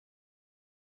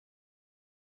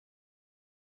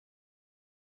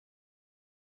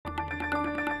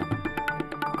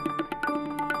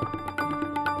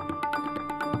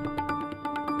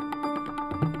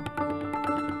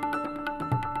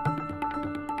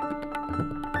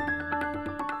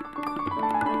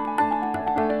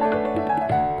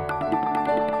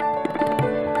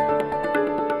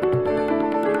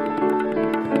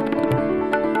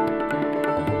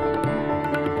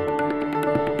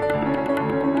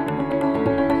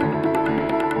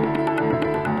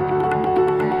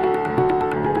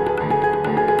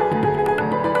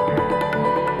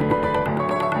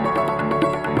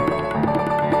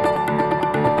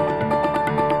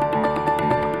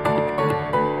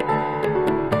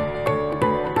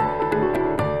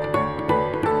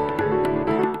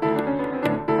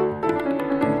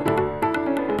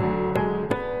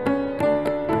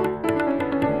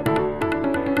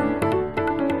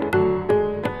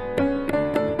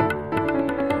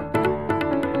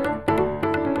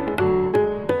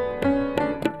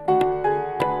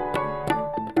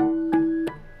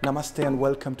Namaste and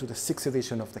welcome to the 6th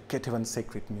edition of the Ketevan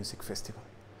Sacred Music Festival.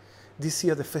 This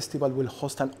year the festival will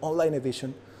host an online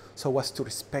edition so as to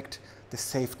respect the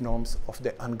safe norms of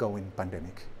the ongoing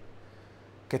pandemic.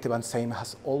 Ketevan's aim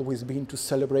has always been to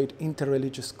celebrate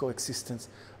interreligious coexistence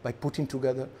by putting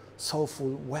together soulful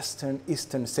Western,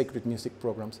 Eastern sacred music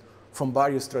programs from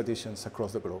various traditions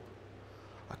across the globe.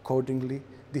 Accordingly,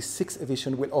 this 6th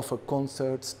edition will offer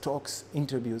concerts, talks,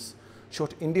 interviews,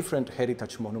 shot in different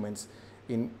heritage monuments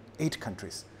in 8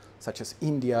 countries, such as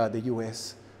India, the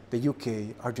US, the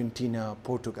UK, Argentina,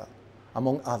 Portugal,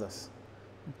 among others.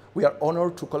 We are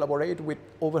honored to collaborate with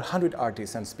over 100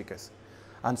 artists and speakers,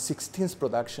 and 16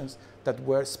 productions that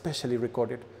were specially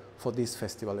recorded for this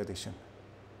festival edition.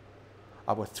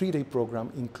 Our 3-day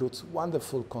program includes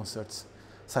wonderful concerts,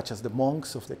 such as the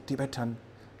monks of the Tibetan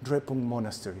Drepung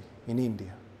Monastery in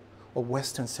India, or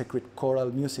Western sacred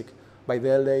choral music by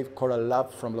the LA Choral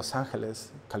Lab from Los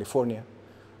Angeles, California,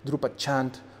 Drupad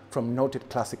chant from noted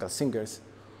classical singers,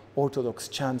 Orthodox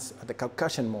chants at the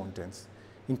Caucasian Mountains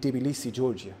in Tbilisi,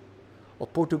 Georgia, or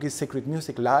Portuguese sacred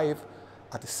music live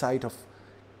at the site of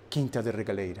Quinta de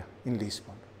Regaleira in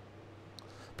Lisbon.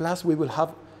 Plus, we will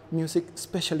have music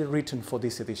specially written for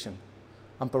this edition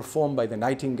and performed by the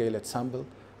Nightingale Ensemble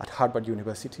at Harvard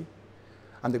University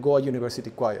and the Goa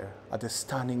University Choir at the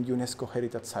stunning UNESCO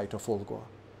heritage site of Old Goa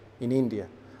in India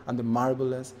and the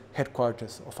marvelous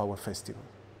headquarters of our festival.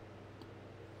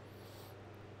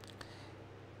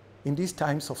 In these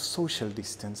times of social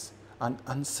distance, an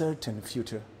uncertain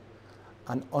future,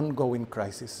 and ongoing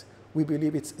crisis, we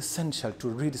believe it's essential to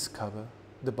rediscover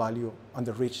the value and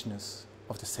the richness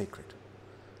of the sacred,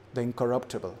 the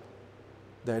incorruptible,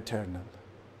 the eternal.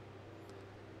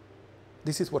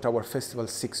 This is what our festival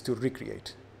seeks to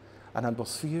recreate, an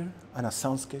atmosphere and a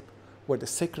soundscape where the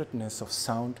sacredness of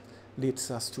sound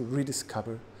leads us to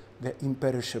rediscover the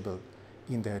imperishable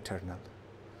in the eternal,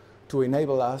 to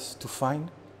enable us to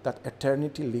find that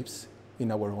eternity lives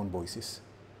in our own voices.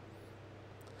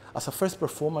 As a first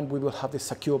performance, we will have the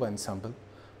Ketevan Ensemble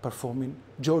performing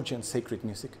Georgian sacred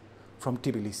music from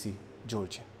Tbilisi,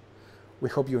 Georgia. We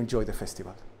hope you enjoy the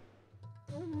festival.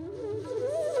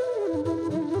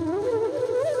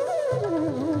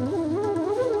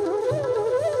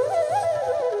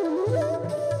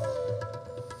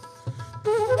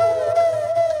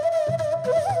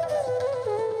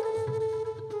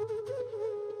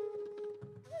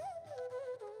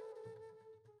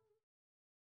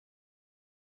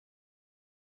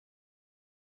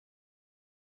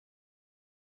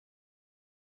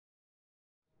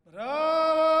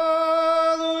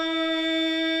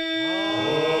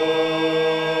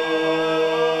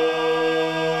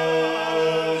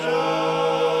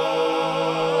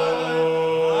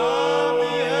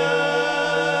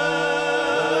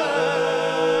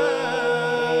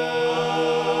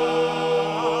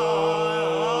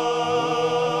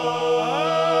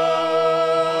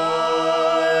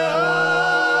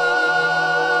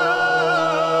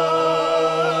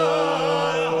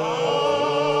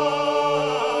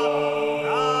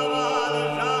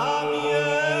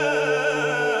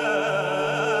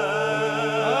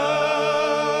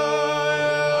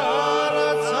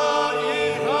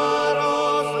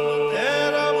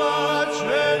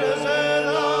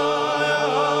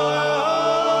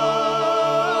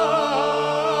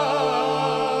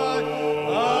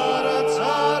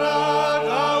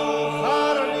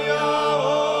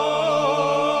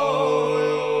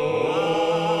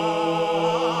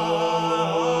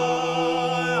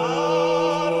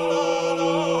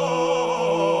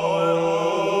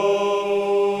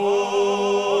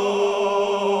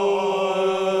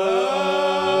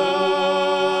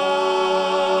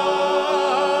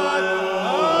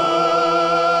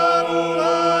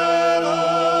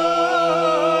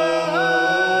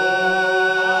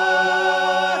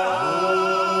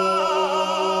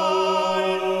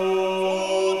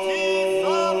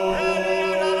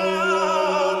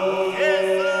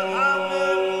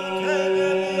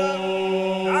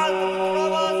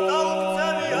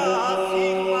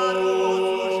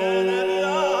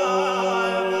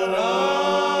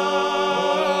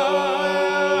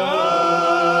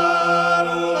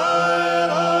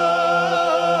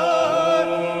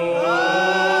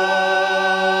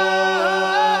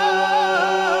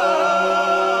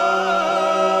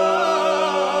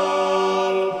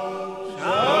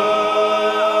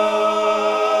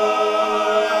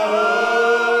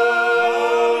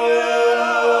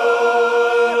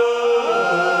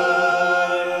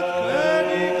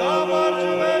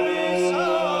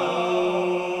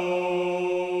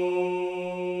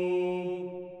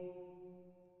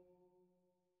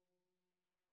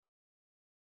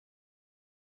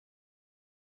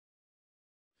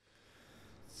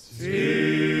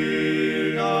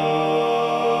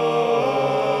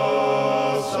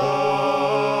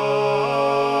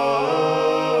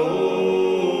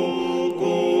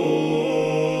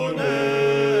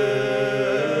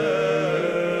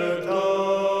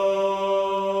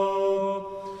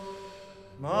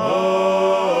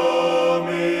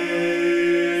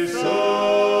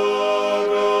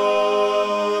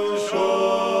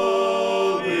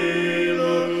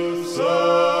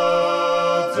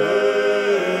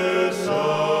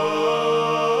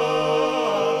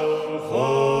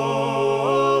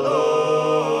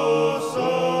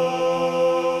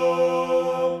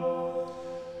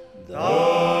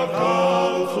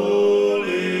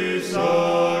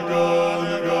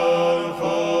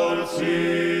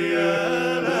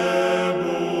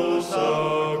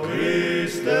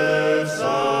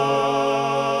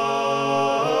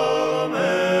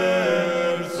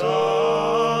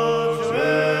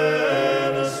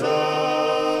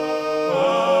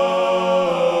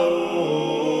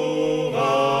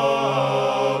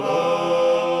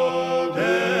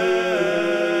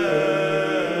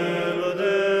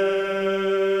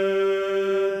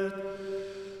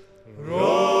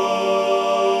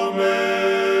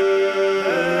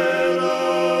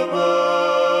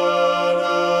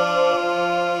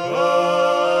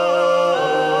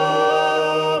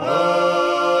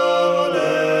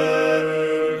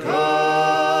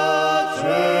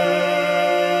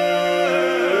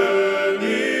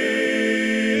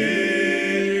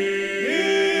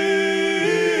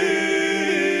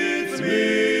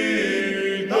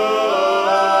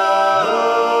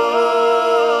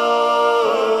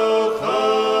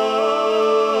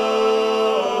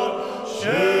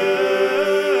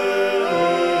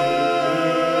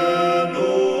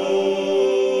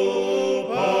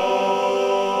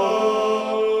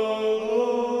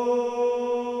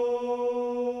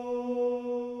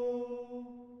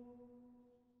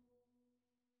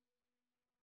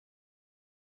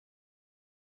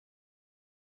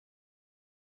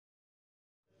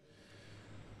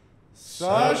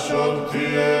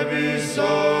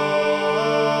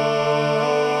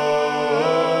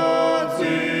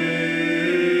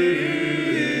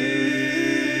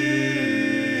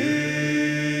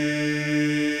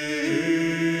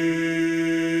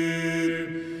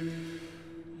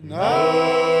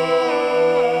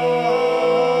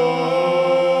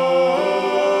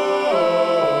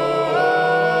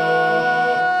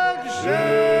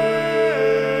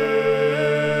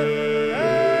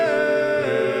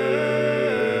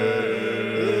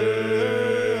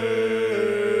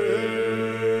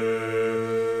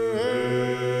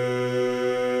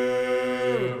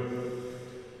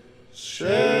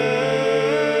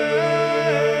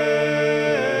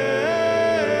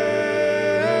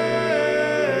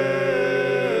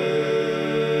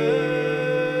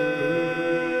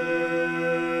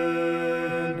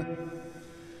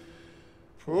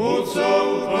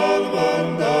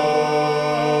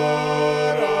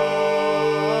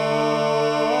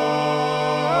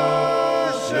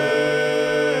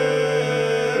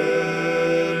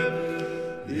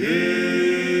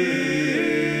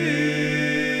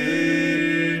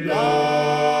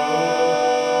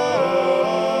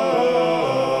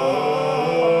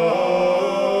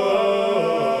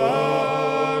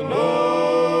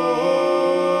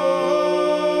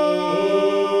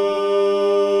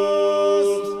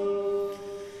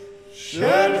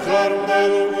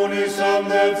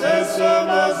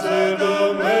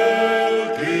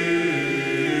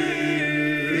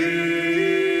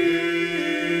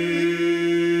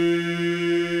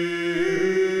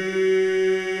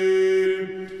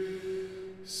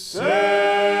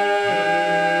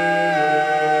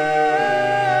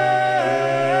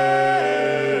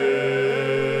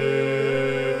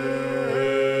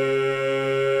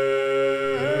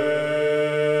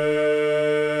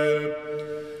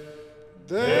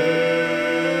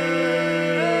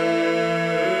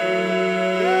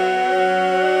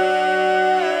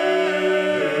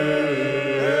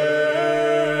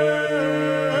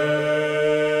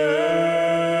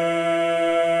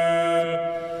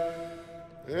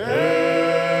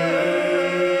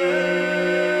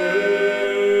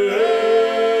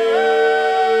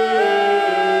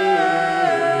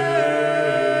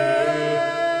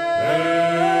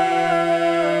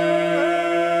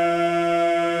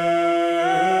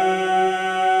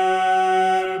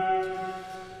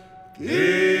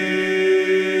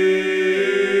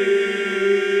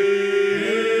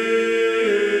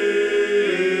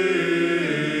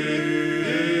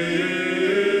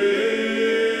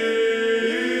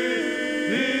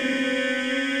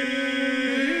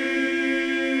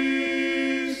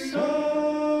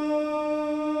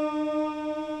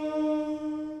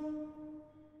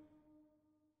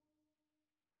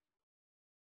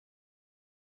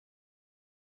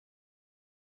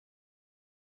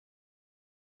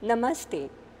 Namaste.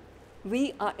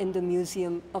 We are in the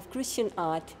Museum of Christian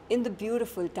Art in the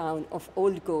beautiful town of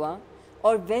Old Goa,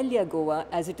 or Velya Goa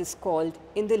as it is called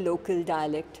in the local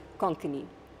dialect Konkani.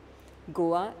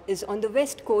 Goa is on the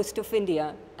west coast of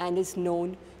India and is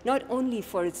known not only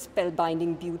for its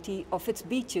spellbinding beauty of its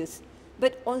beaches,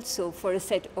 but also for a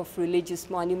set of religious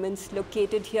monuments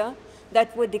located here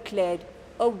that were declared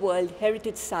a World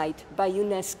Heritage Site by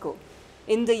UNESCO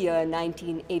in the year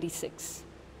 1986.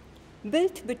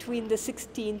 Built between the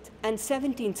 16th and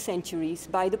 17th centuries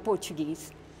by the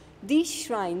Portuguese, these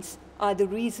shrines are the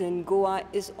reason Goa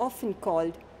is often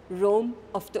called Rome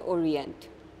of the Orient.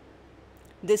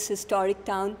 This historic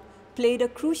town played a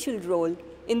crucial role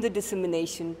in the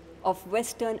dissemination of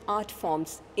Western art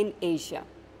forms in Asia.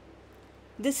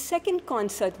 This second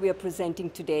concert we are presenting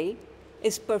today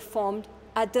is performed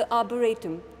at the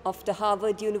Arboretum of the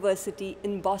Harvard University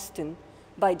in Boston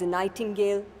by the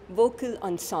Nightingale Vocal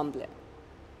Ensemble.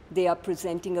 They are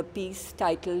presenting a piece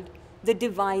titled The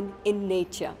Divine in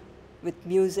Nature, with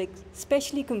music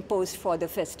specially composed for the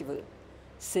festival.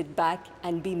 Sit back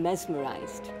and be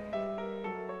mesmerized.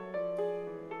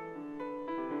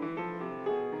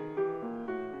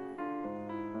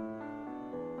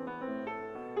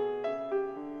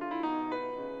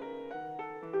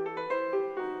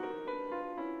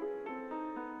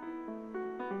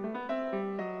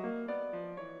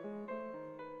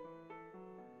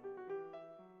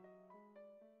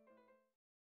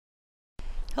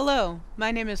 Hello,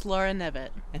 my name is Laura Nevitt.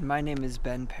 And my name is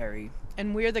Ben Perry.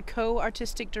 And we're the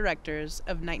co-artistic directors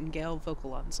of Nightingale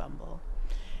Vocal Ensemble.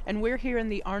 And we're here in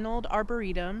the Arnold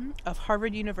Arboretum of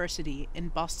Harvard University in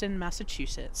Boston,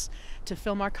 Massachusetts, to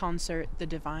film our concert, The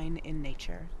Divine in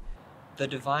Nature. The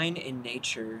Divine in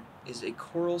Nature is a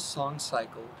choral song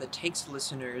cycle that takes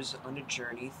listeners on a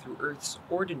journey through Earth's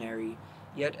ordinary,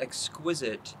 yet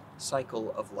exquisite,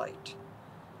 cycle of light.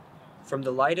 From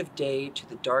the light of day to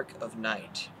the dark of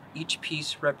night, each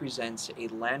piece represents a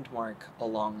landmark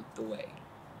along the way.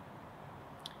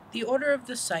 The order of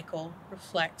the cycle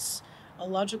reflects a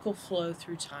logical flow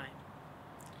through time.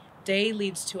 Day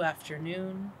leads to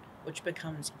afternoon, which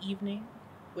becomes evening,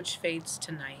 which fades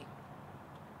to night.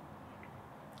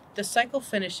 The cycle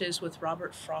finishes with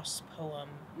Robert Frost's poem,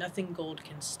 Nothing Gold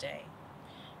Can Stay,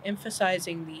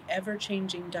 emphasizing the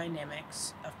ever-changing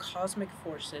dynamics of cosmic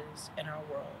forces in our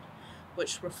world,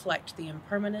 which reflect the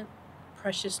impermanent,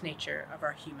 precious nature of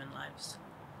our human lives.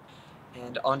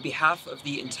 And on behalf of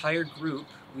the entire group,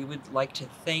 we would like to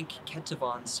thank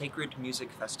Ketevan Sacred Music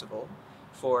Festival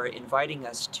for inviting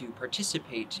us to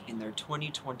participate in their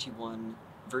 2021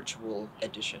 virtual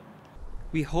edition.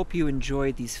 We hope you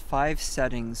enjoy these 5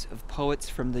 settings of poets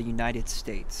from the United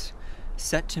States,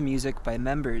 set to music by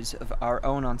members of our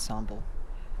own ensemble.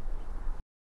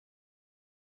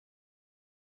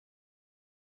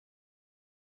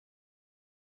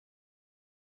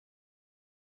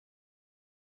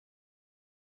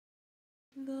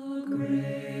 The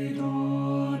great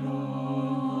dawn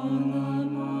on the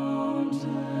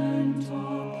mountain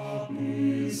top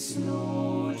is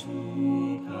slow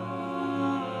to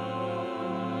pass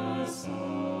away.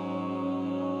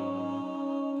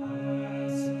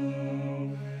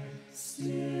 Still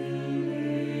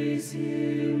lays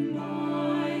him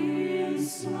by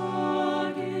his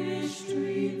sluggish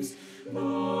dreams,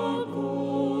 the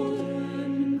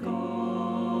golden god.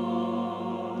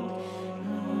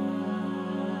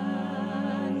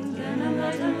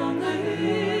 Along the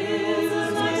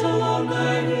hills, right along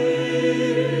the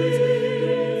hills,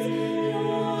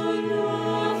 your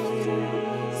laughter,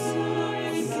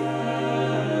 sorry,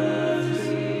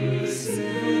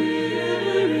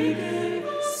 every gay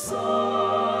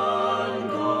sun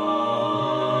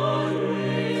god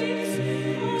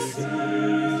waits, truth,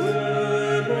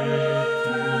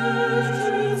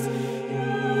 you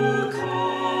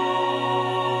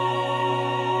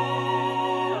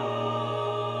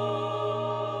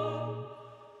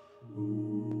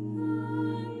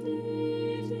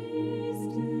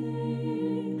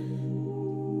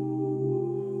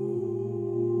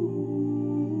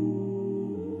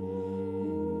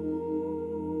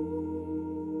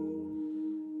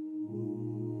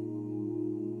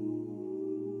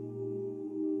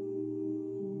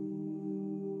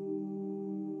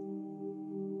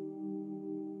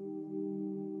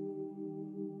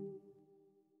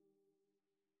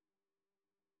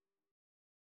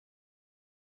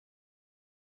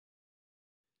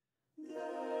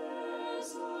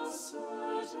There's a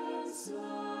certain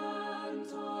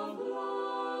scent of light,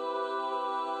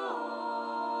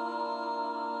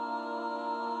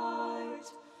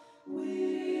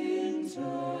 winter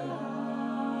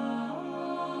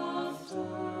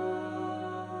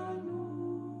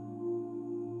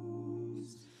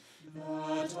afternoons,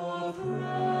 that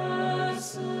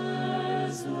oppresses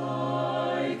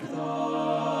like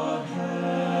the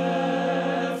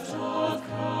heft of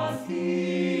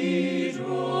cathedral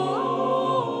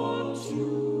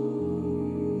tunes.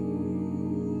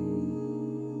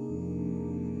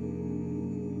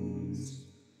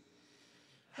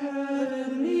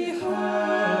 Heavenly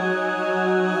hand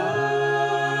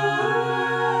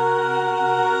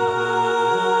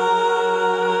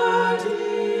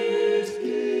it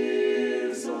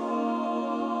gives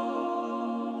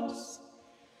us.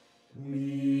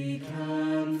 We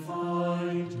can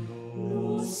find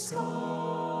no scar,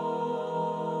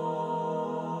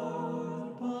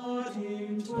 but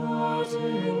internal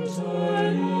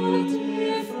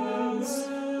difference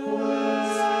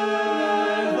where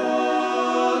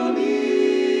the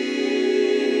meanings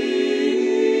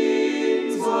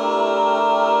are.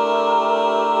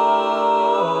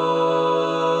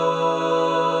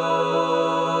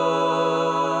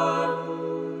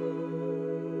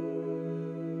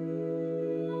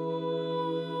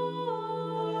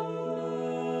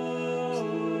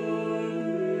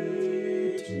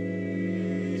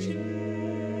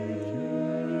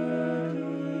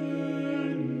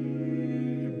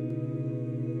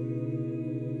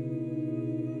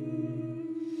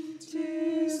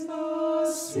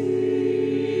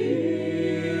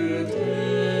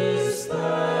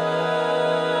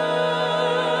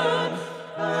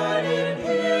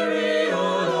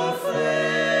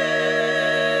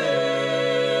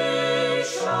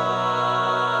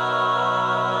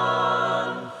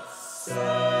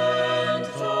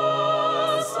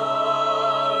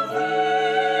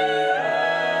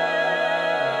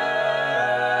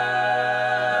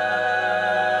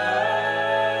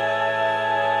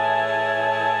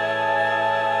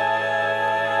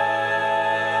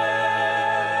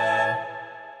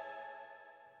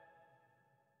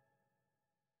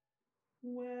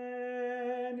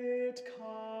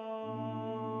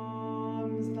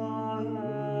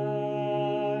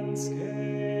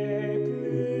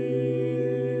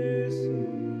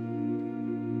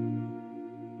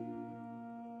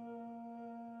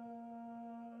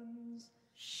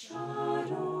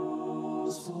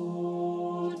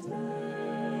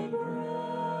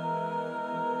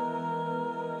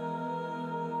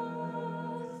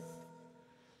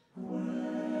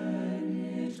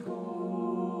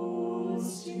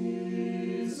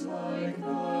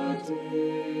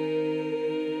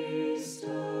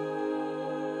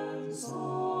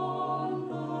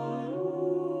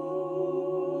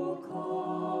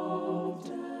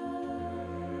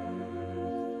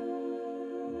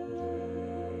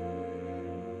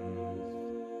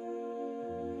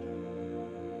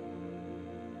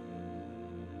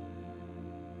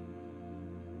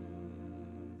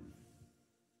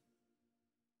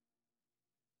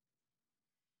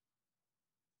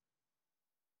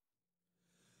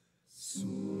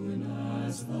 Soon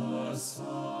as the sun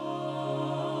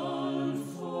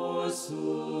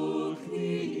forsook the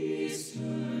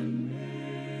eastern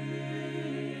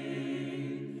main,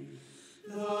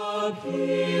 the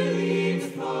pealing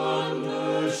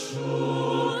thunder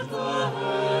shook the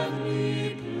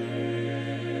heavenly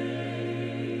plain.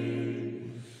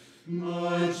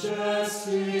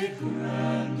 Majestic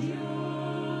grandeur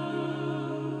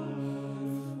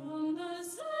from the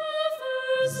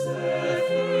zephyr's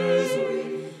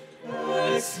wing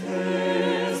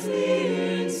exhales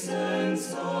the incense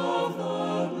of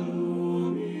the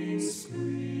blooming spring.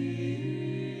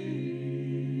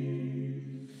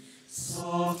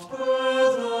 Soft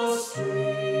purr the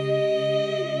streams,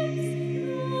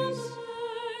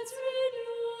 birds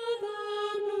renew the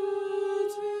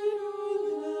notes, renew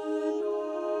the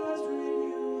notes,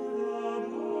 renew the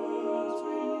notes,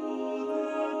 renew the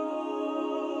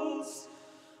notes,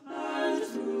 and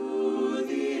through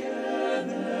the air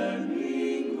their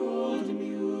mingled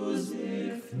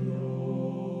music flows.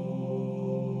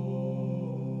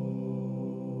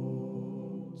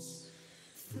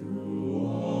 Through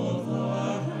all the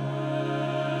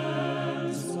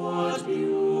hands, what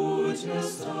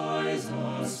beauteous ties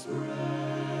are spread.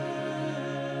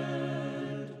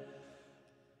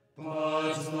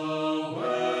 But the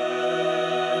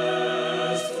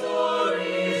West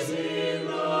glories in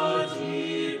the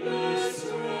deepest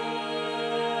red.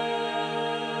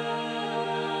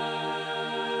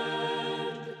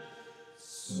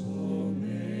 So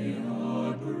may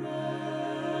our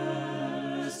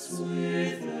breasts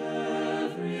with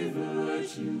every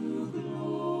virtue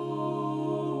glow,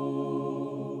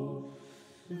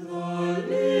 the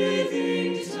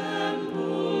living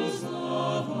temples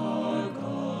of our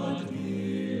God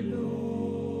below,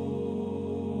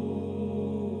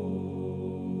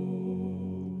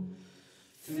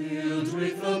 filled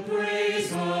with the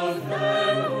praise of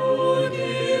Him who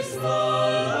gives the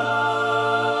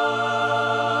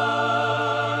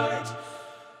light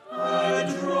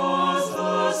and draws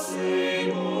the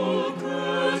same old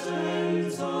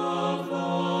curtains of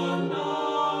the night.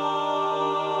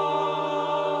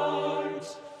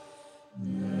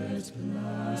 Let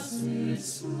placid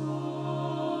slumber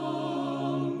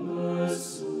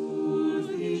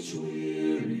soothe each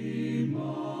weary mind.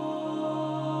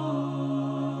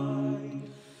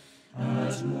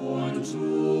 At morn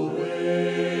to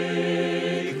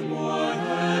wake more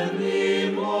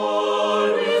heavenly, more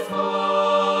refined,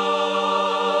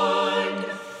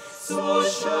 so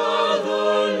shall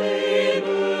the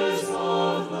labors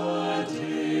of the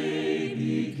day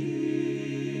begin.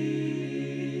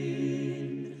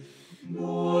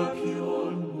 More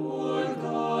pure, more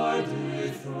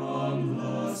guarded from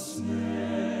the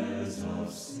snares of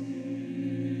sin.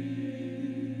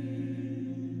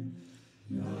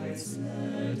 Night's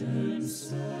leaden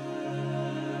scepter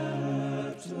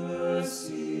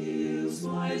seals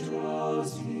my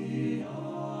drowsy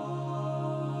eyes.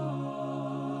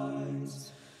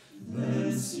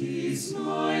 Then cease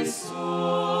my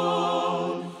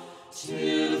song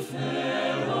till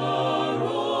fair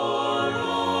aurora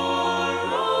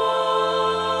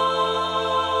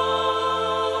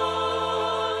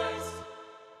rise.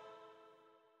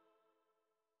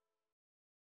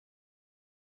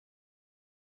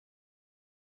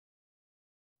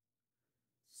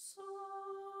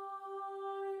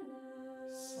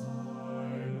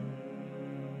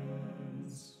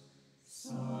 Silence,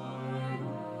 silence,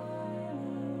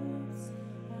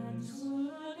 and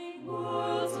swirling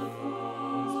worlds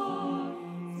afar,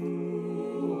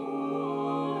 through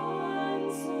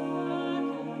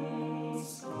unencircled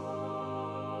skies.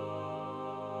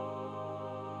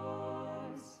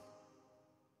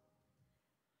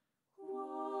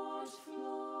 What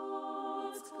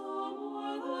floods come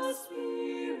o'er the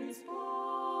Spirit's bar?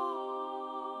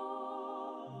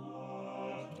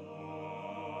 What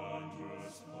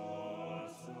wondrous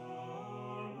thoughts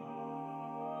arise?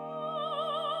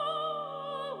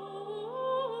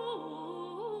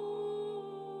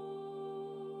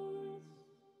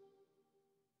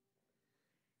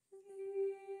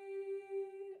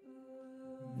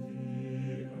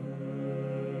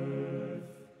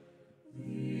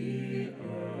 The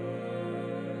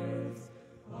earth,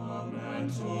 a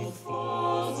mantle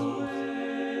falls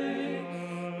away,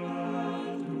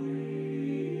 and we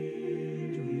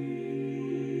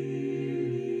leave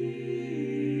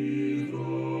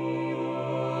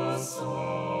the sod,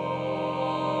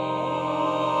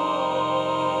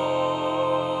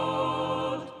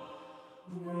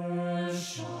 where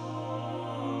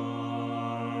shines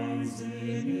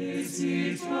in its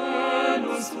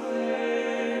eternal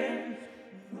flame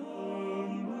the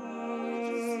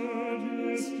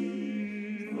majesty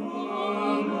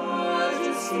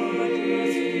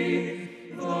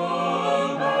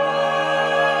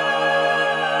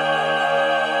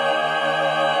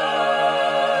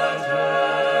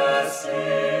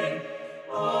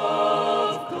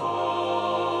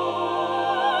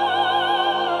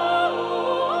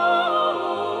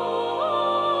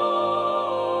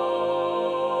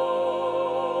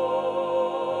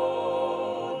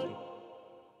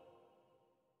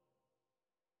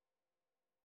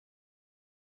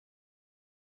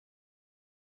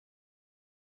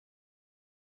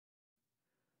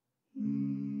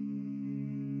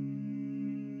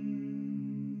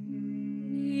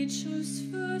nature's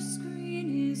first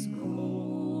green is gold.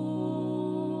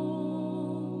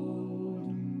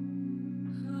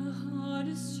 Her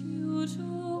hardest you to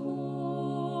hold.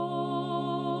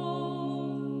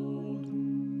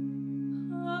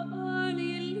 Her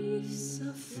early leaves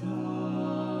are found,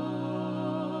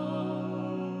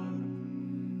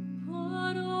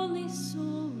 but only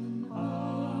so and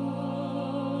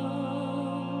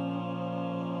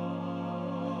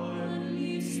and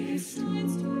leaves and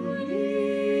signs to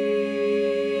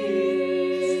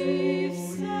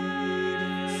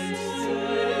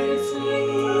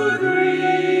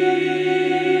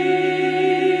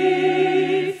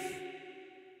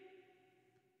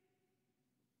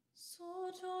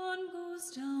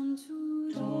down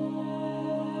to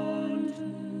dawn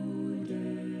today.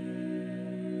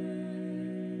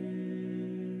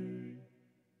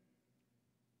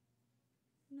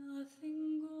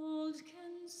 Nothing gold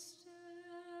can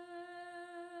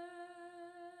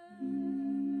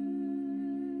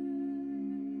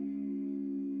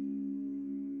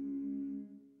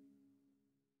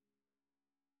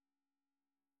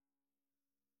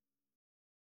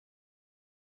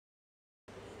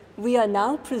We are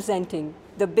now presenting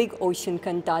the Big Ocean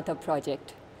Cantata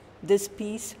project. This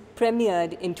piece,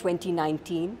 premiered in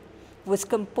 2019, was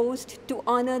composed to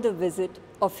honor the visit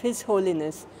of His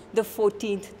Holiness the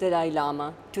 14th Dalai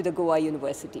Lama to the Goa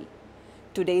University.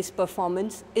 Today's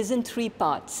performance is in 3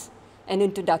 parts: an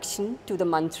introduction to the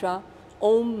mantra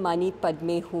Om Mani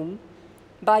Padme Hum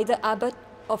by the abbot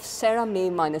of Sarah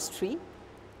May Monastery,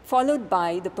 followed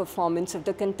by the performance of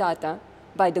the cantata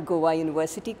by the Goa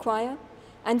University Choir,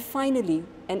 and finally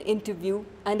an interview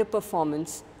and a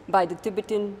performance by the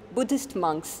Tibetan Buddhist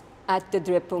monks at the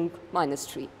Drepung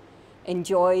Monastery.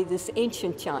 Enjoy this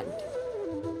ancient chant.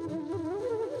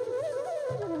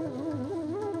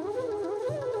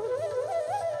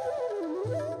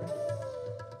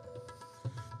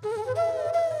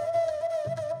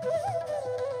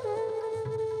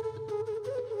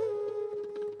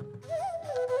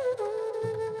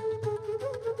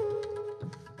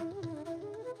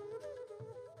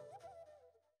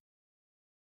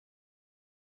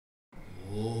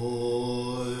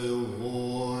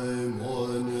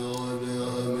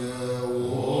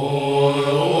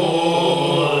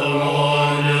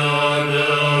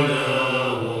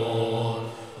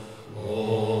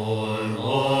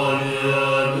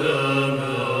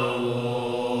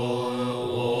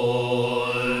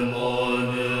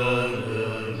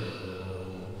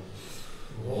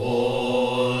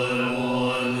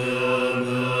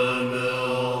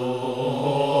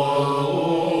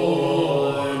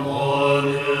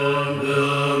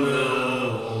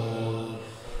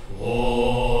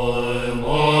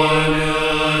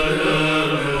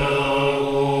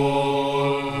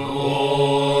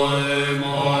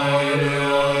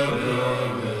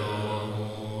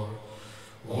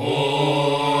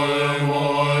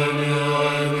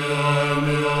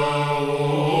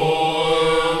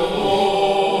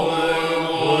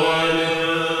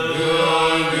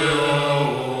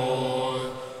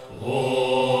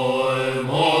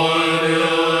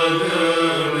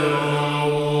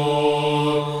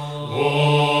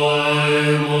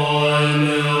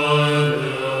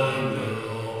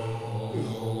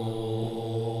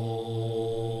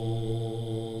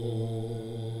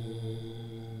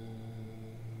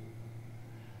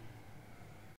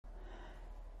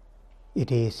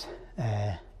 It is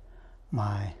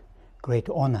my great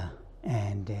honor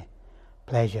and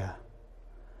pleasure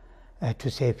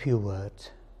to say a few words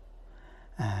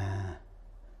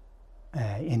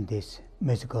in this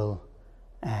musical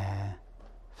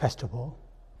festival.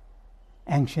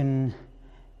 Ancient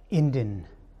Indian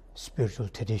spiritual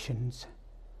traditions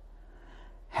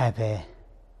have a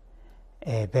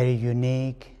very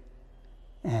unique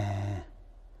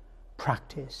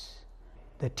practice.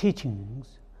 The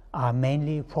teachings are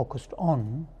mainly focused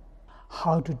on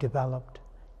how to develop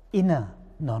inner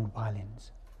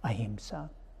non-violence, ahimsa,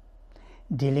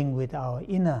 dealing with our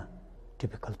inner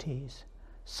difficulties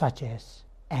such as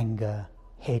anger,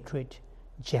 hatred,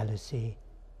 jealousy,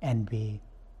 envy,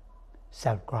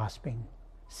 self-grasping,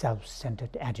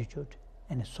 self-centered attitude,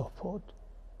 and so forth.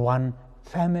 One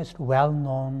famous,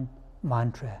 well-known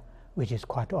mantra, which is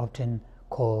quite often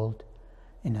called,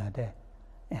 the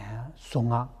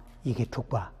Sunga Yige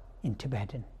Tukpa in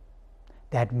Tibetan.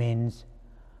 That means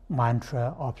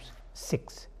mantra of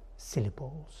 6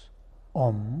 syllables.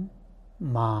 Om,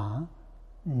 Ma,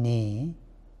 Ni,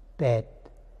 Bet,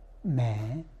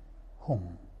 Me,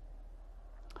 Hum.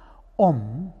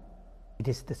 Om, it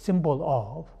is the symbol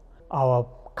of our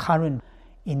current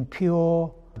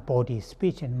impure body,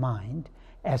 speech, and mind,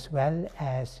 as well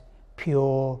as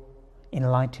pure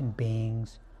enlightened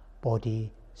beings,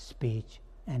 body, speech,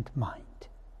 and mind.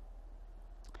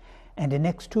 And the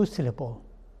next two syllables,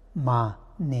 ma,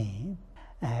 ne,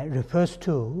 refers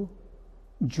to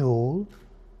jewel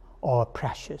or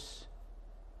precious.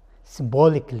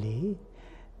 Symbolically,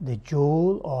 the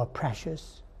jewel or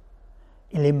precious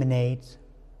eliminates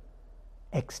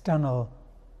external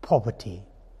poverty.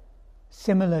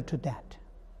 Similar to that,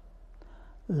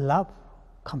 love,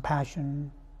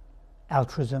 compassion,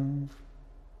 altruism,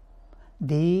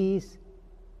 these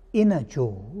inner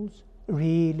jewels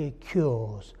really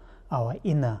cures our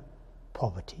inner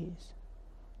poverties.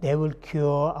 They will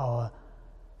cure our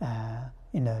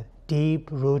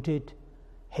deep-rooted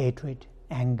hatred,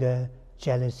 anger,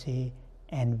 jealousy,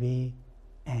 envy,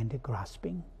 and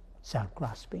grasping,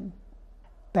 self-grasping.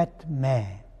 Pat me.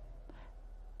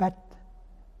 Pat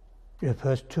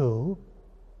refers to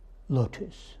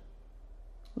lotus.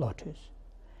 Lotus.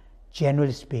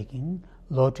 Generally speaking,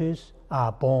 lotus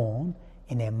are born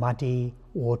in a muddy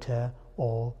water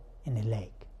or in a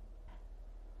lake.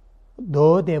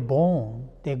 Though they're born,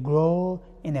 they grow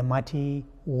in a muddy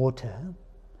water.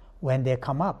 When they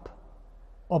come up,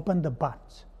 open the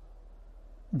buds,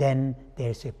 then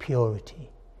there's a purity,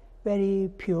 very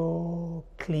pure,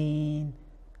 clean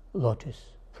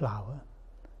lotus flower.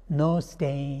 No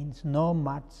stains, no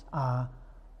muds are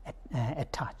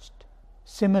attached.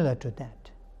 Similar to that,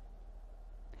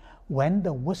 when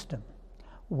the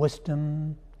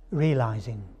wisdom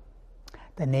realizing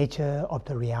the nature of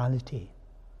the reality,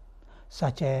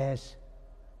 such as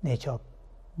nature of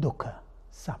dukkha,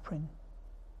 suffering,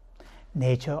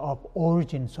 nature of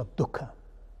origins of dukkha,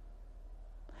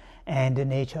 and the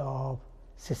nature of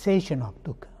cessation of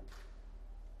dukkha,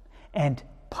 and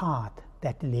path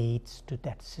that leads to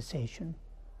that cessation.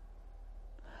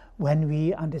 When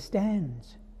we understand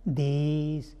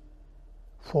these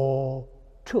four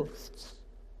truths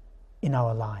in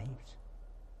our lives,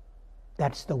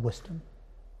 that's the wisdom.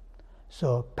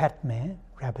 So Padme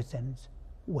represents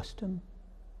wisdom.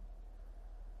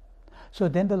 So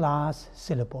then the last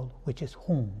syllable, which is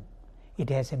hum, it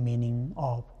has a meaning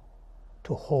of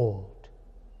to hold,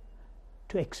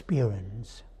 to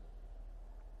experience.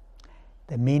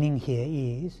 The meaning here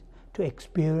is to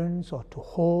experience or to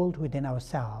hold within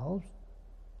ourselves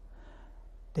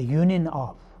the union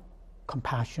of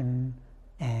compassion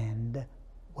and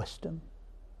wisdom.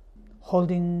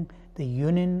 Holding the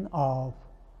union of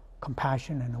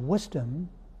compassion and wisdom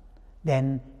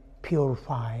then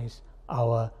purifies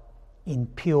our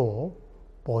impure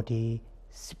body,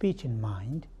 speech, and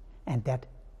mind, and that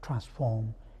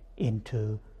transforms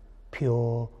into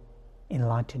pure,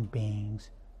 enlightened beings,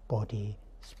 body,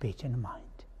 speech, and mind.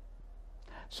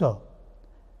 So,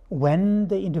 when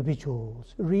the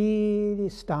individuals really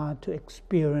start to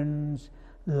experience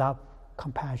love,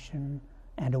 compassion,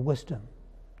 and wisdom,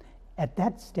 at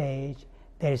that stage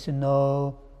there is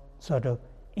no sort of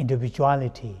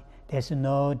individuality, there's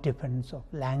no difference of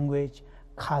language,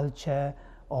 culture,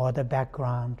 or the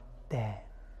background there.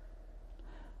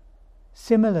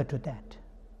 Similar to that,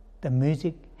 the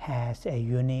music has a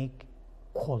unique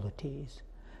qualities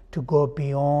to go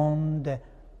beyond the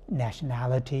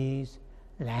nationalities,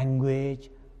 language,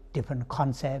 different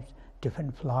concepts,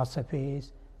 different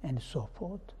philosophies, and so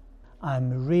forth.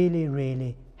 I'm really,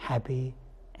 really happy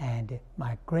and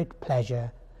my great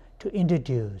pleasure to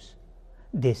introduce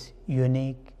this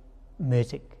unique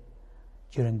music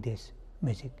during this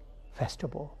music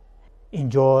festival.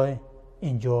 Enjoy,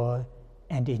 enjoy,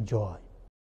 and enjoy.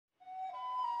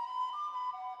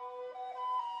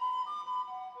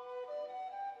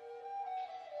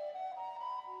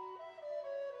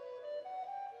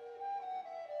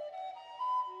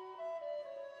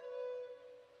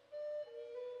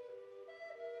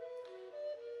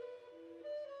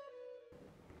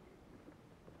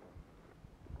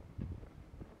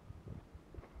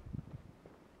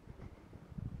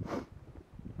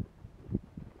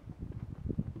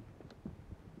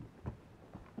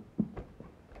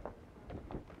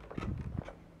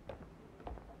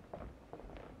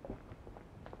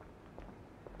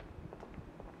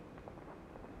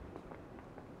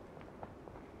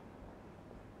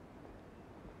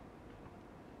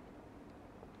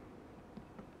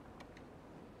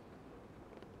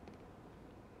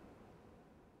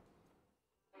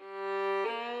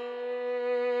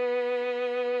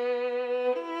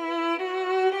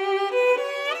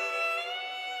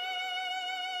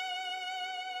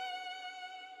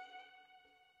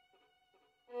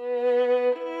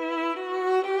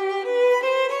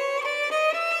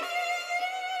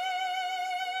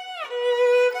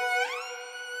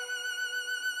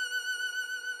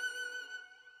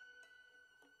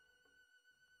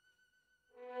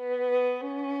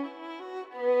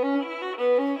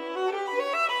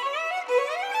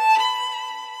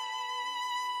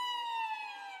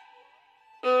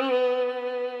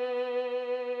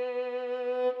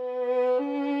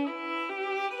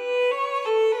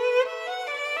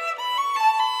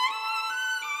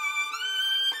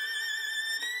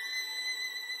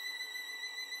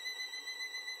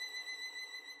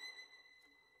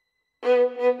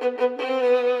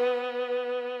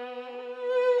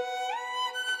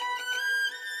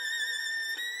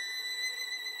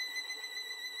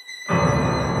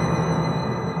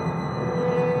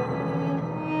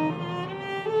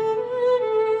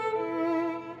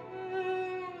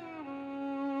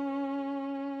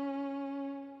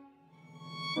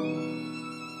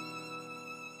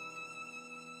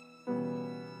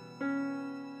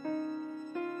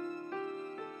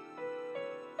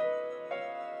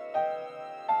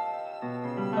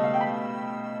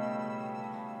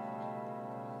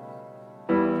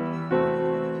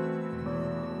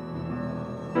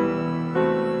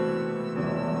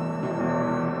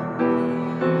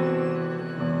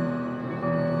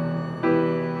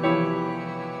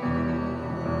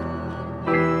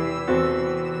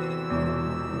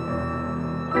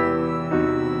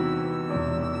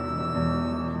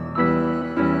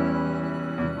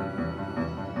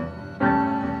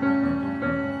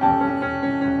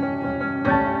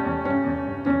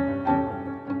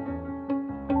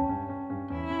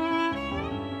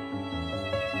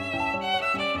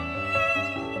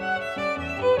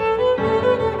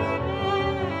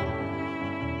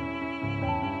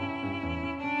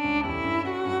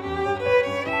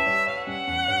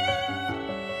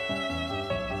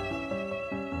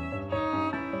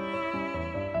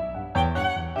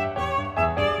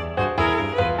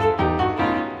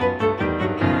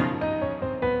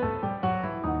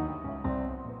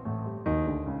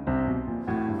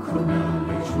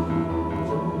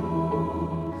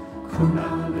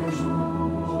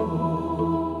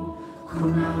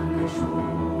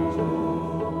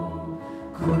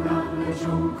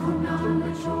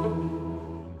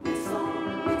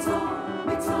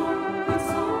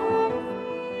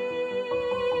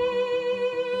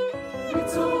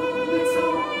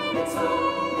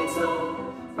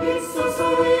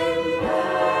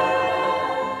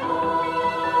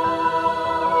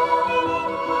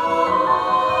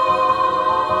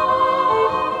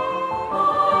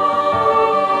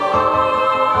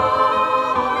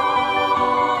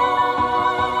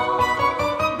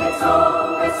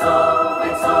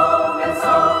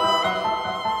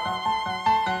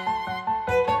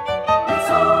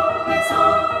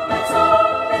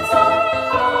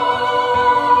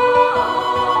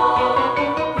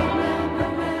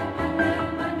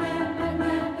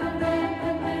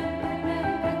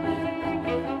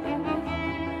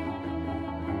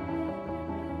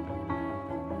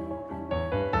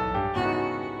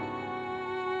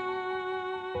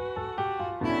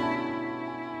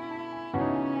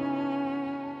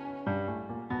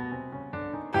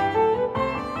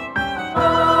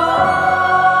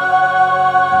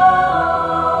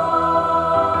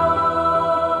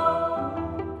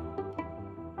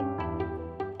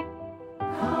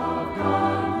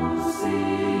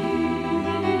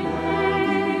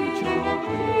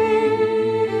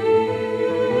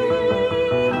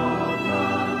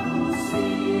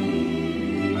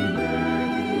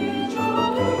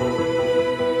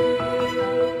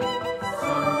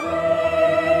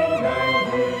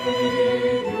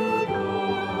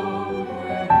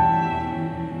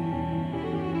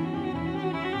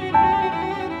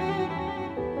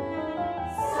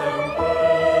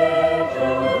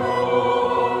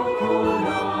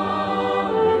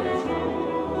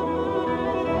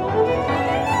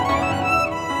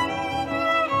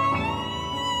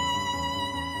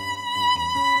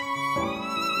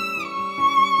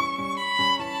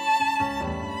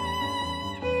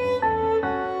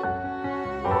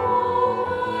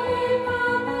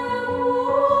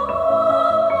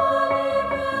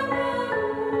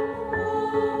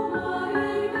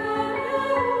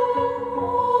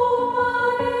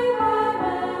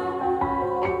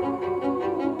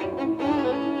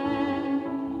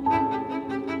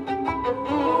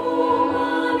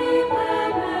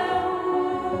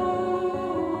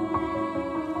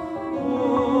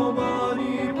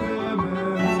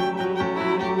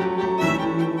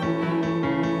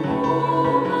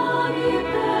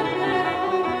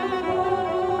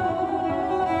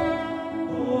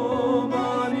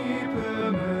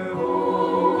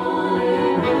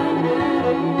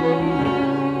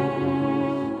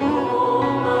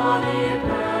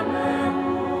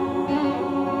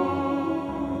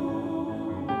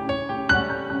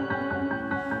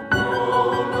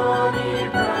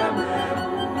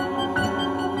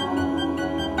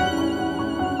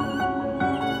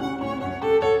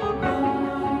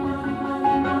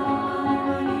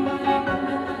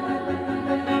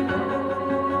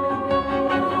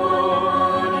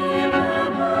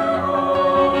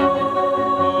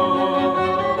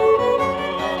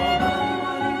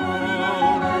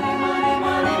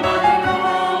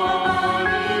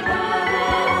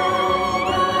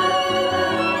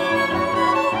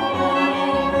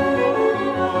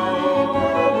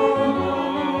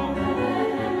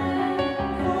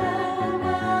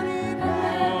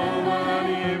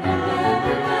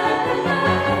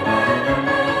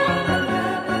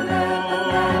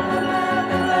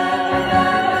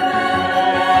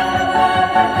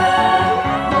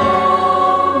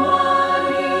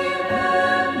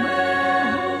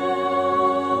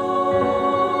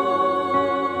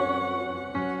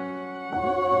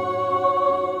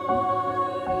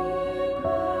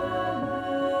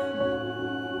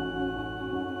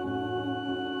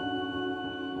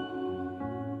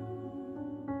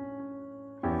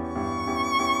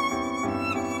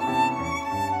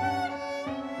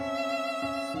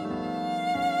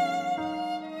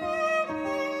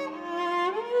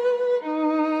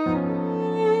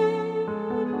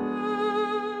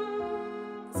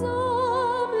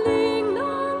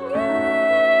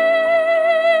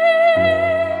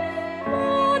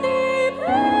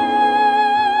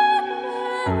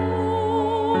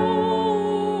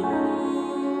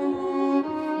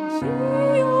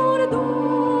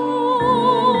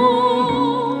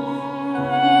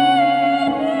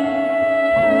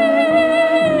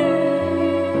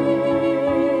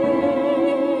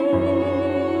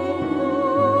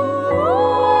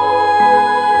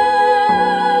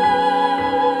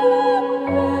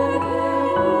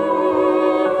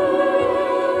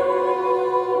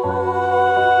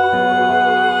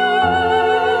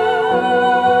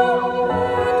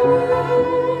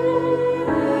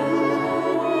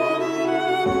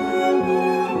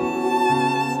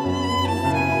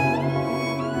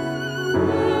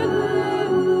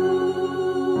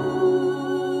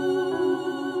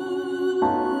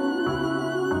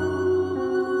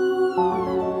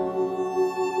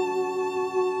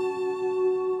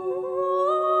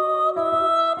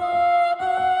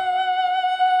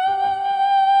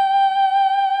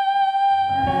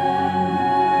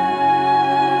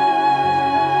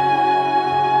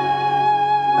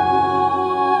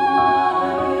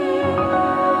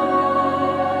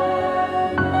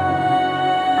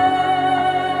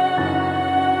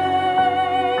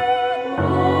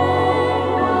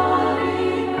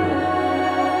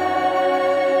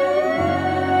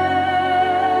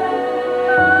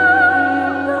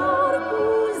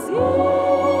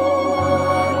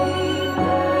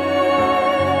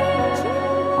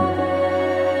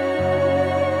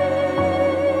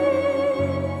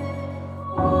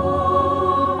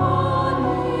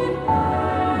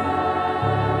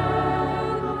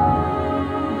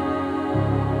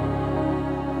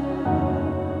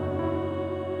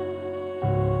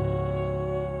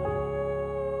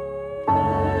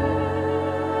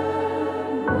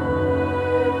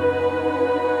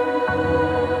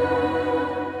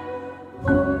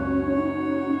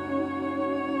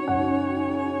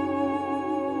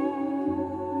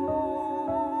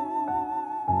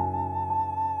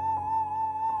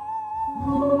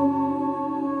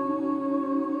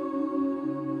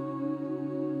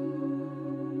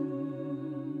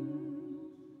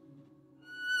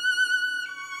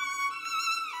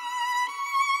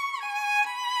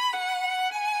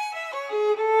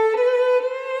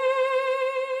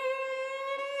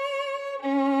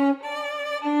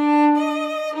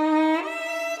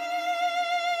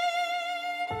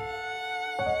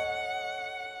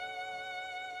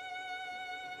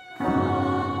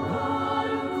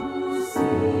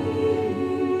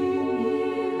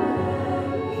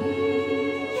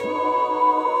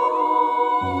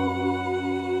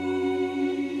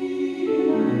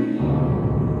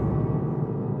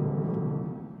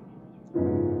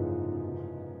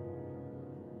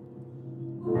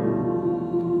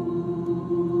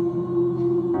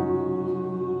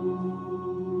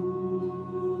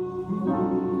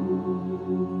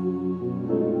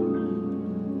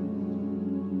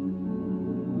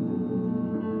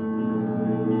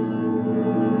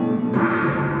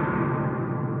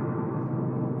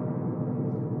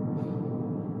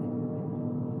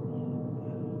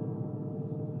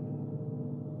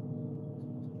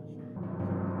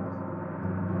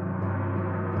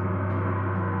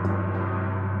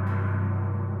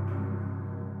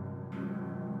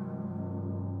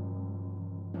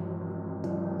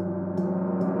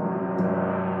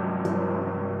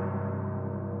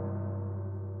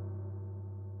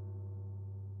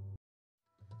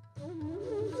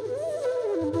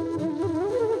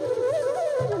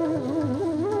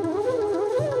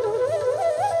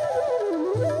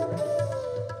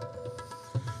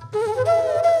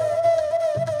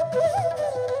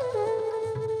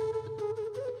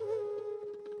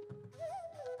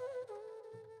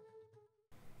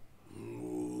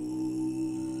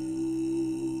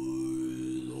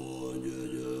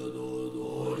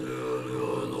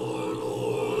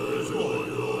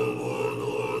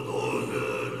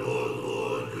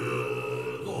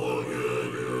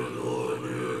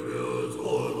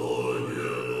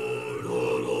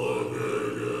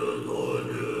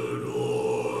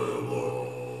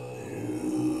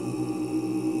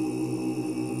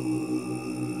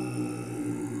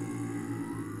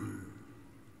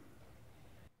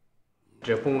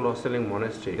 Drepung Loseling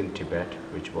Monastery in Tibet,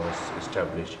 which was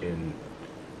established in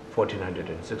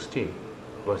 1416,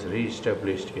 was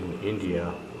re-established in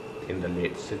India in the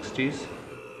late 60s.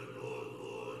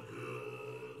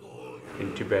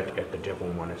 In Tibet, at the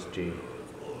Drepung Monastery,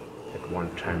 at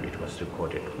one time it was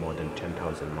recorded more than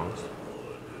 10,000 monks,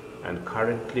 and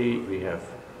currently we have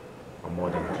more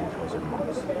than 3,000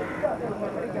 monks.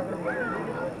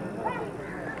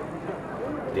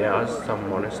 There are some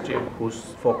monasteries whose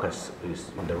focus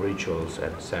is on the rituals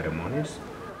and ceremonies,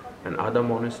 and other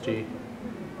monasteries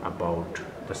about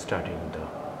the studying the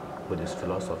Buddhist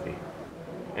philosophy.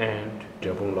 And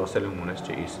Drepung Loseling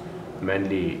Monastery is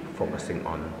mainly focusing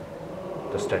on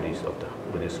the studies of the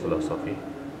Buddhist philosophy,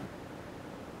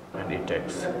 and it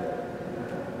takes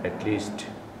at least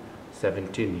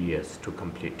 17 years to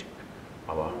complete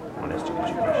our monastic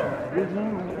education.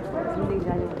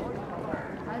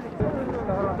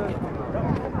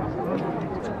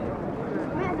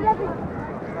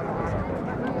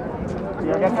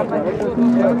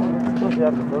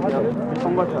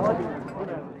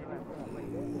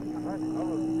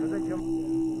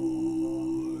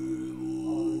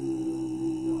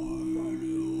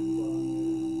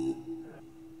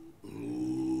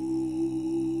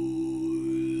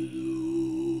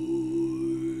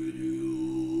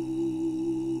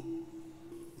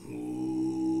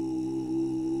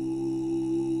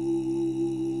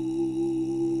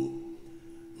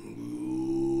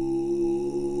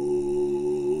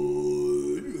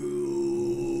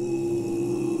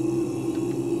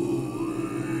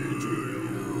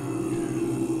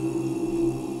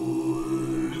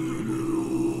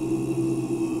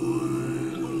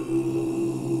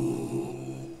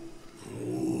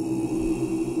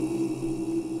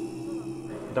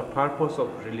 The purpose of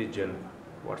religion,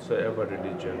 whatsoever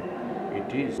religion,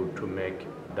 it is to make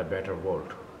the better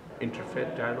world.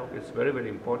 Interfaith dialogue is very, very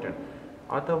important.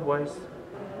 Otherwise,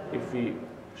 if we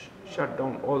shut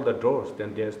down all the doors,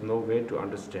 then there's no way to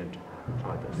understand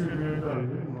others.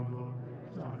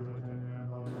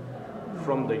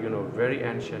 From the very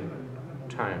ancient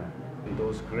time, in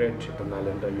those great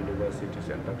Nalanda universities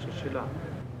and Takshashila,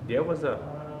 there was a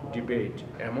debate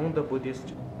among the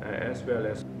Buddhists as well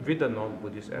as with the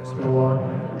non-Buddhists as well.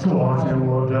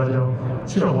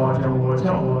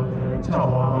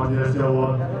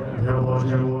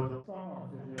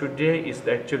 Today is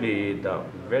actually the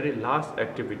very last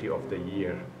activity of the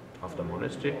year of the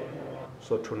monastery.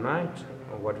 So tonight,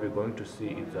 what we're going to see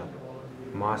is a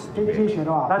mass debate.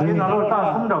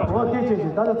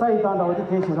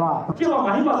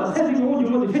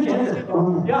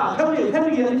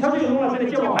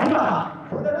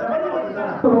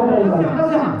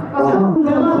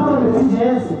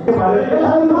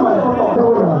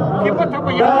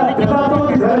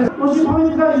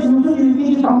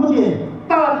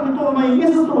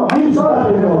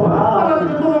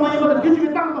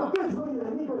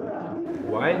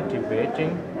 While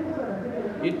debating,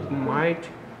 it might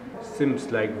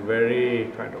seems like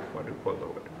very kind of what you call the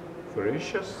word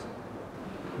ferocious,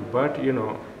 but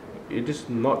it is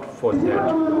not for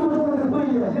that.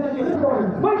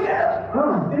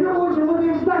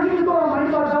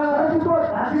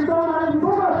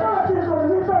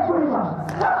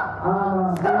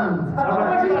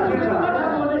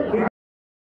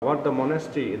 What the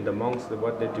monastery in the monks,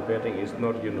 what they're debating is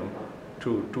not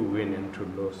to win and to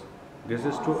lose. This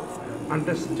is to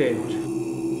understand.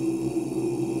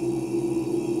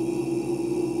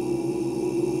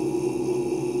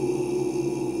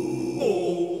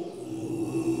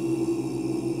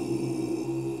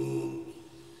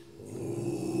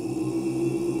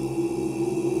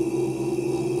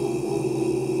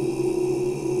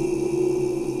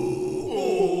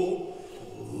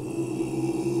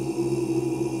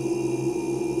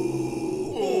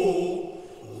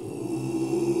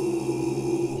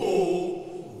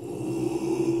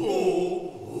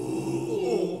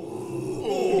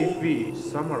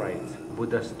 Summarize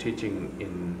Buddha's teaching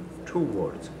in 2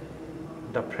 words.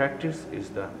 The practice is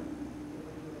the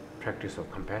practice of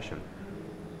compassion.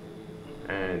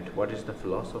 And what is the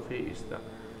philosophy? Is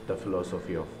the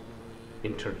philosophy of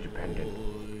interdependence.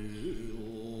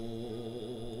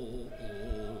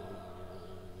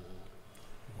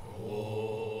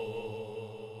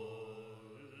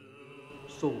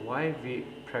 So why we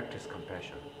practice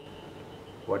compassion?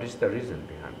 What is the reason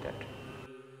behind that?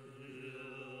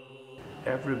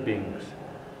 Every being,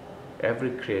 every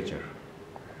creature,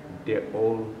 they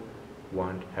all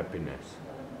want happiness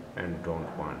and don't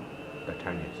want the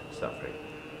tiniest suffering.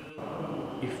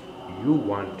 If you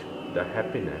want the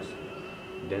happiness,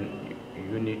 then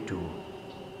you need to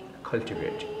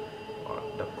cultivate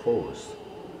the cause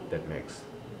that makes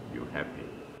you happy.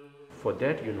 For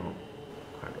that, kind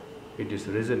of, it is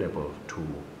reasonable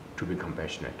to be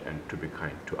compassionate and to be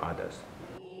kind to others.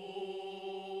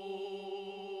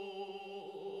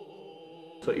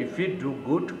 So if we do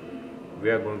good, we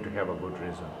are going to have a good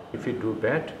result. If we do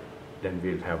bad, then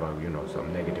we'll have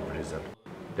some negative result.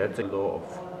 That's the law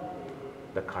of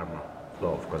the karma,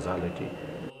 law of causality.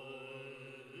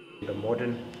 In the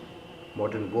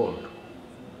modern world,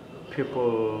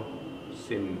 people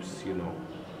seems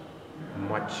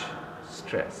much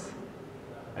stress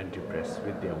and depressed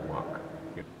with their work.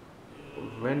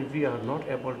 When we are not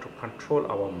able to control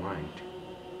our mind,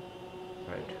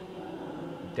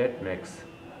 right, that makes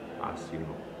us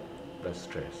the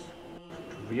stress.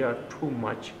 We are too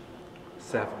much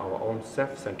our own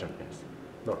self-centeredness,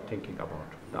 not thinking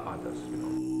about the others.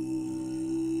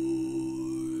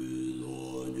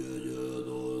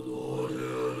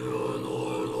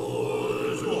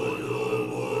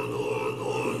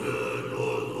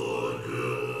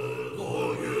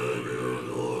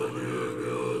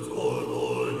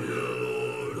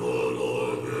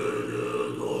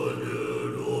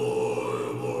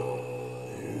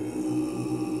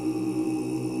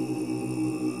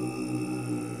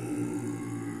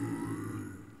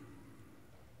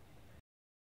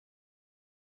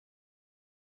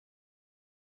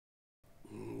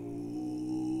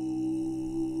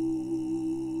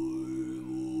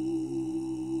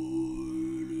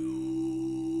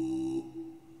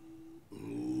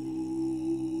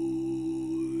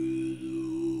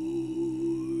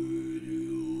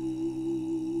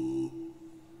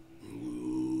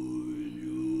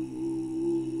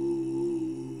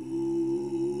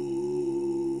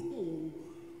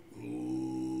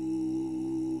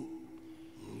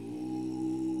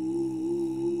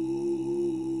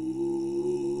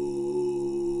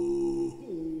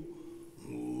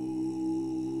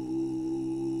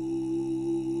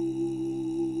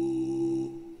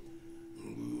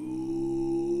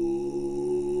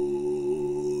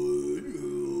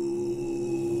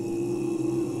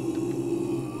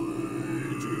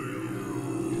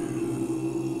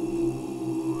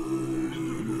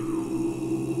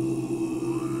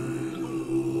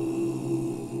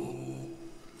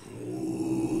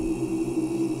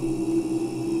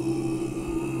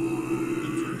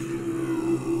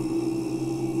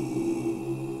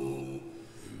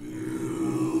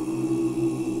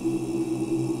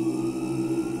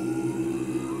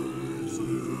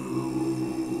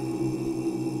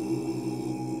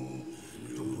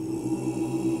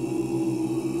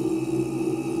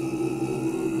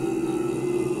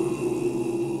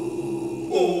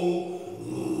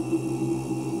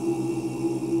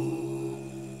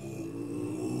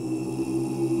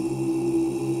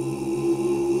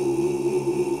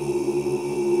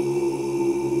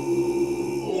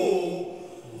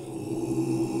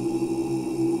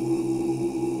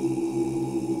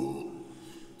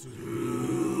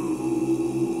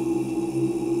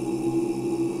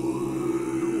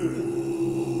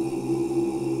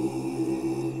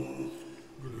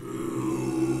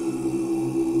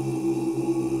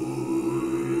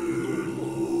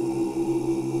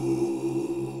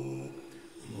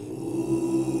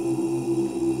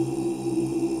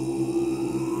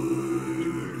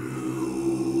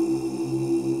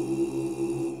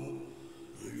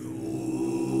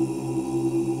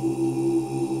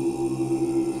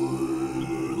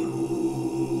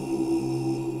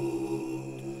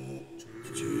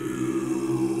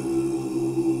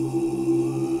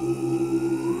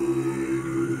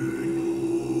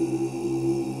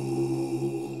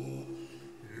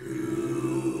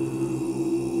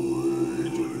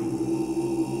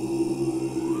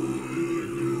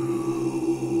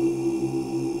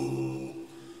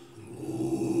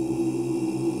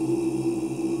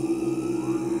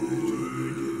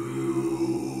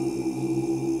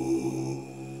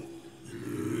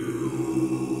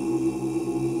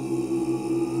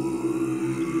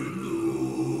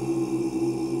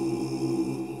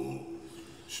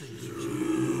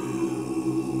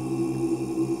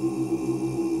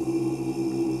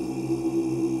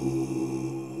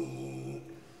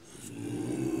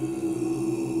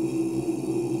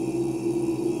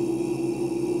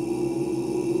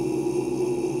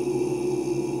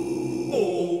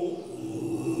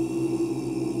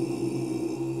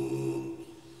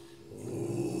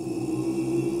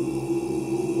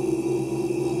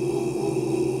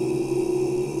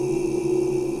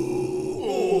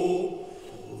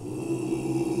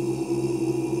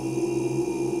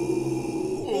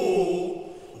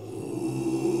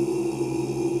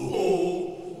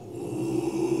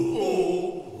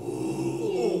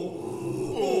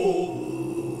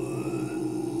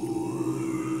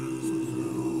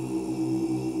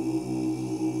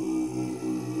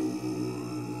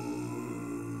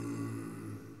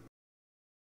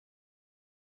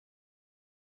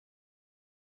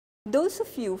 Those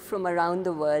of you from around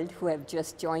the world who have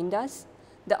just joined us,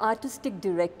 the artistic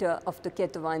director of the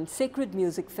Ketevan Sacred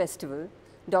Music Festival,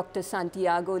 Dr.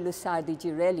 Santiago Lusardi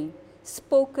Girelli,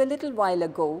 spoke a little while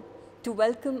ago to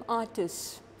welcome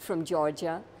artists from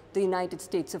Georgia, the United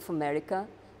States of America,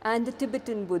 and the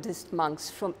Tibetan Buddhist monks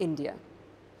from India.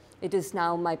 It is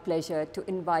now my pleasure to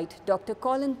invite Dr.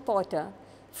 Colin Potter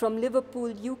from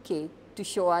Liverpool, UK, to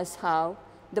show us how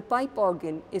the pipe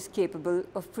organ is capable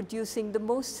of producing the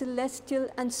most celestial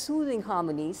and soothing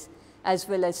harmonies as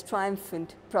well as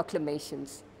triumphant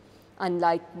proclamations.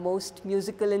 Unlike most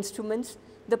musical instruments,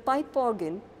 the pipe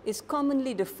organ is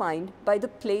commonly defined by the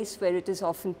place where it is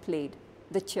often played,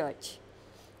 the church.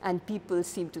 And people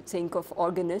seem to think of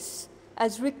organists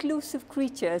as reclusive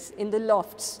creatures in the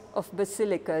lofts of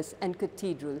basilicas and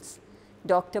cathedrals.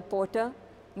 Dr. Porter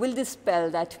will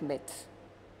dispel that myth.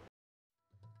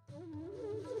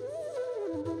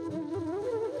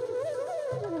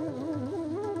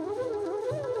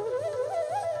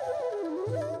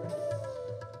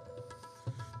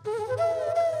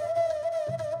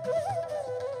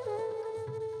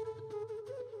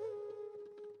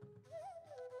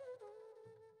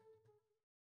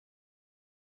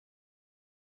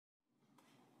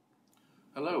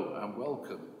 Hello and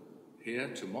welcome here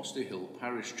to Mossley Hill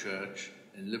Parish Church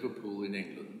in Liverpool in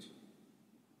England.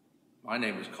 My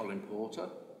name is Colin Porter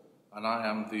and I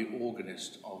am the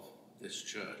organist of this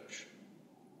church.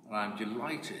 And I am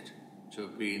delighted to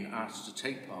have been asked to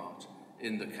take part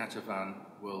in the Ketevan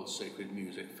World Sacred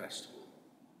Music Festival.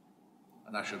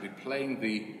 And I shall be playing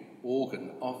the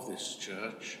organ of this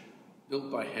church,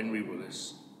 built by Henry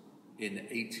Willis in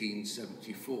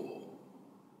 1874.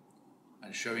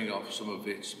 And showing off some of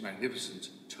its magnificent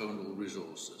tonal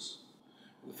resources.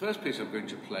 The first piece I'm going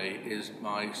to play is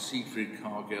my Siegfried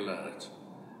Kargelert,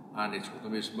 and it's one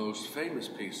of his most famous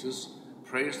pieces,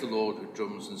 Praise the Lord with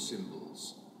drums and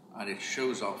cymbals, and it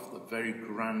shows off the very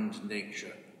grand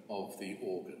nature of the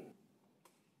organ.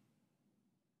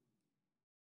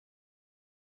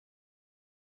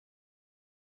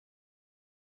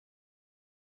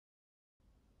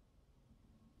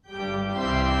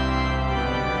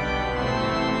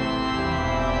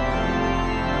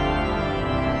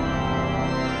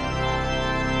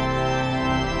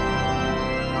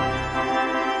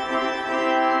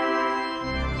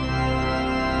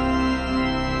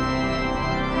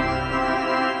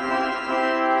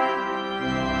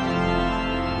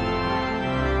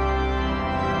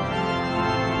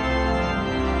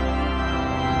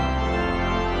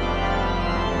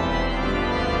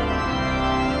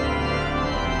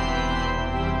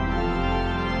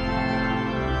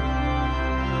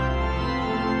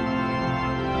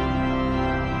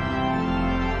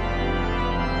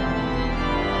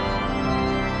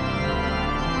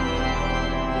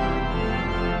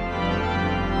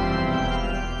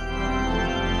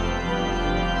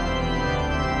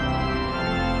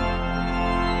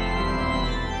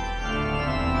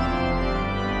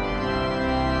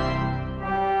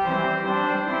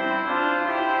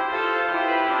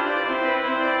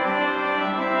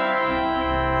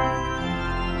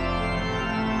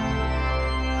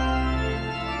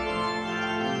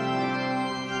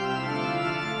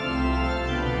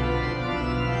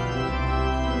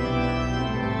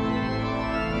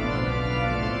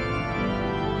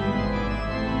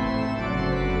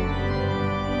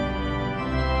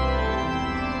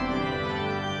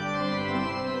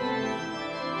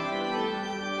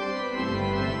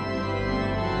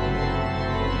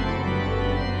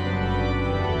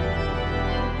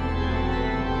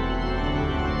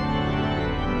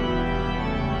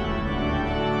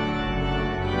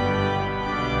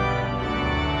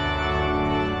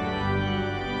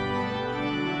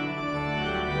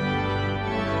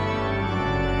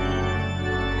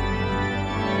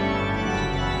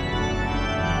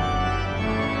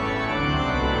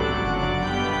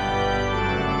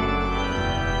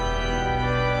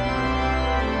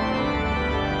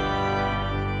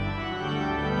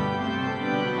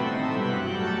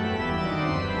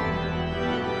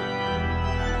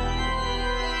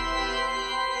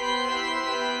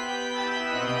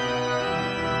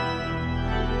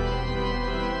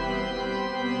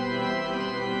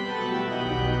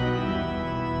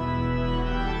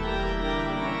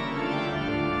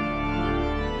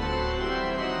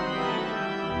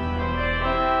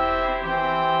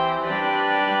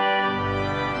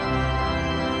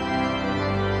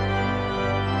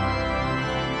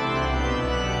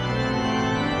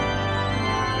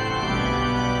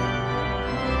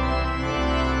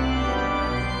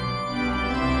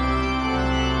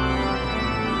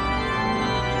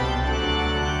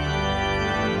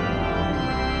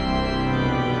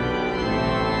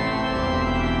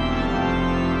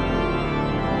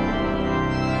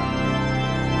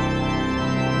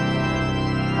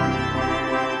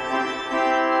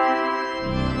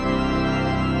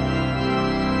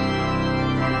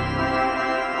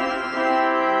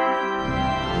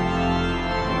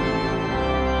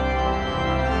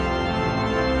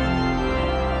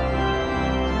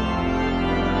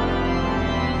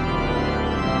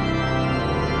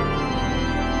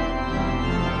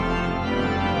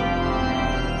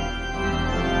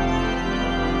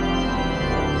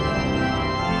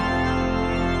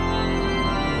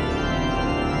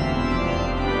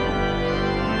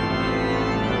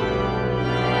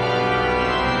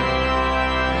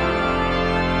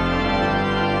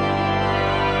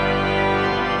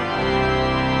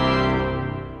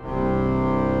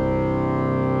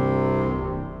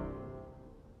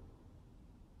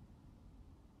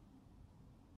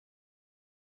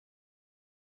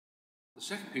 The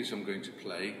second piece I'm going to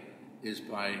play is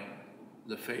by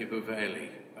Lefebvre Vailly,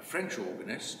 a French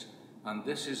organist, and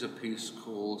this is a piece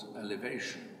called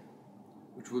Elevation,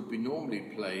 which would be normally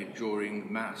played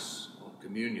during Mass or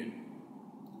Communion.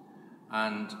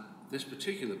 And this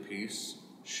particular piece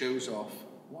shows off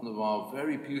one of our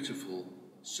very beautiful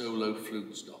solo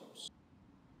flute stops.